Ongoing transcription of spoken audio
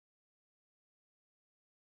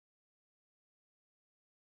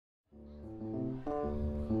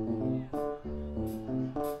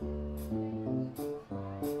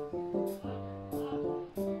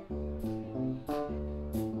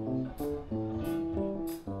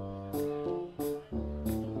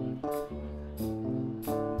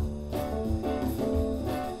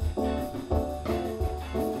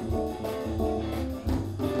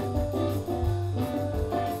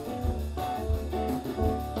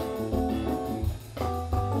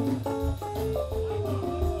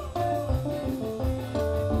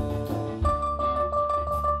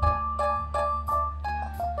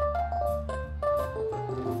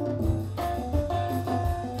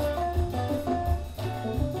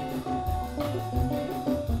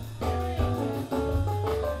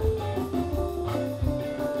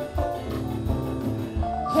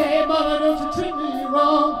Hey, mama, don't you treat me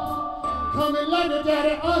wrong. Come and love your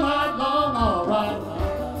daddy all night long, all right.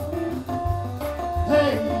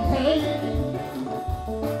 Hey, hey.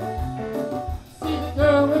 See the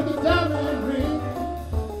girl with the diamond ring.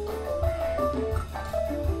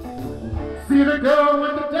 See the girl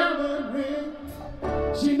with the diamond ring.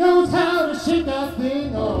 She knows how to shake that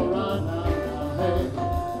thing, all right now. Hey,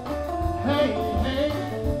 hey, hey,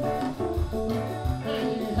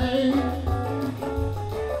 hey, hey.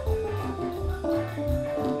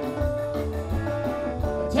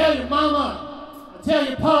 Tell your mama, tell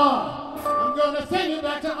your pa, I'm gonna send you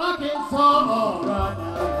back to Arkansas, all right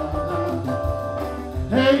now.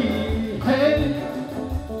 Hey, hey,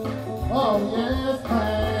 oh yes,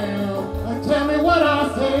 ma'am. And tell me what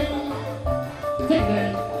I say. Take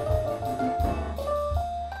that.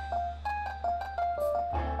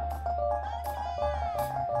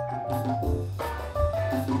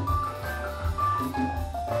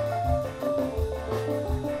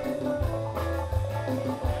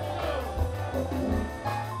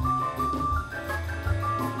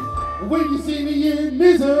 When you see me in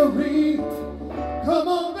misery, come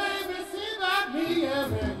on, baby, see about me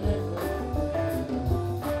every day.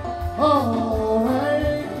 All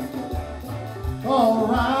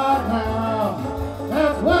right now,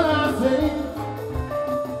 that's what I say.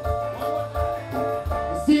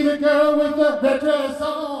 See the girl with the red dress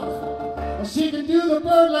on, she can do the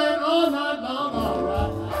birdland all night long. All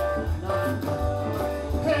right now,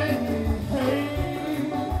 hey, hey,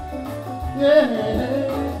 yeah.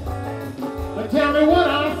 Tell me what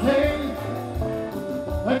I say.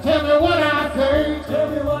 Tell me what I say. Tell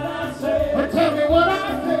me what I say. Tell me what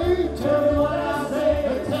I say. Tell me what I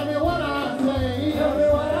say. Tell me what I say. Tell me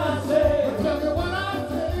what I say. Tell me what I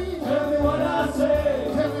say. Tell me what I say.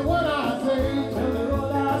 Tell me what I say. Tell me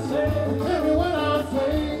what I say. Tell me what I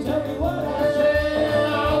say. Tell me what I say. I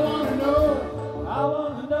wanna know. I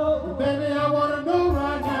wanna know. Baby, I wanna know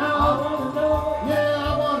right now. I wanna know. Yeah, I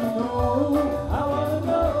wanna know. I wanna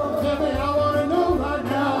know. Tell me I wanna know right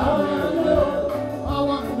now. I wanna know. I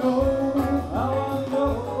wanna know. I wanna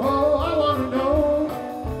know. Oh, I wanna know.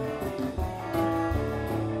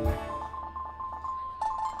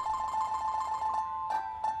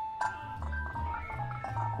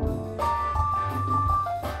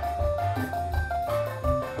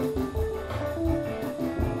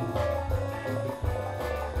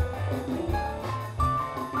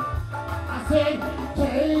 I say,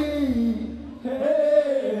 hey.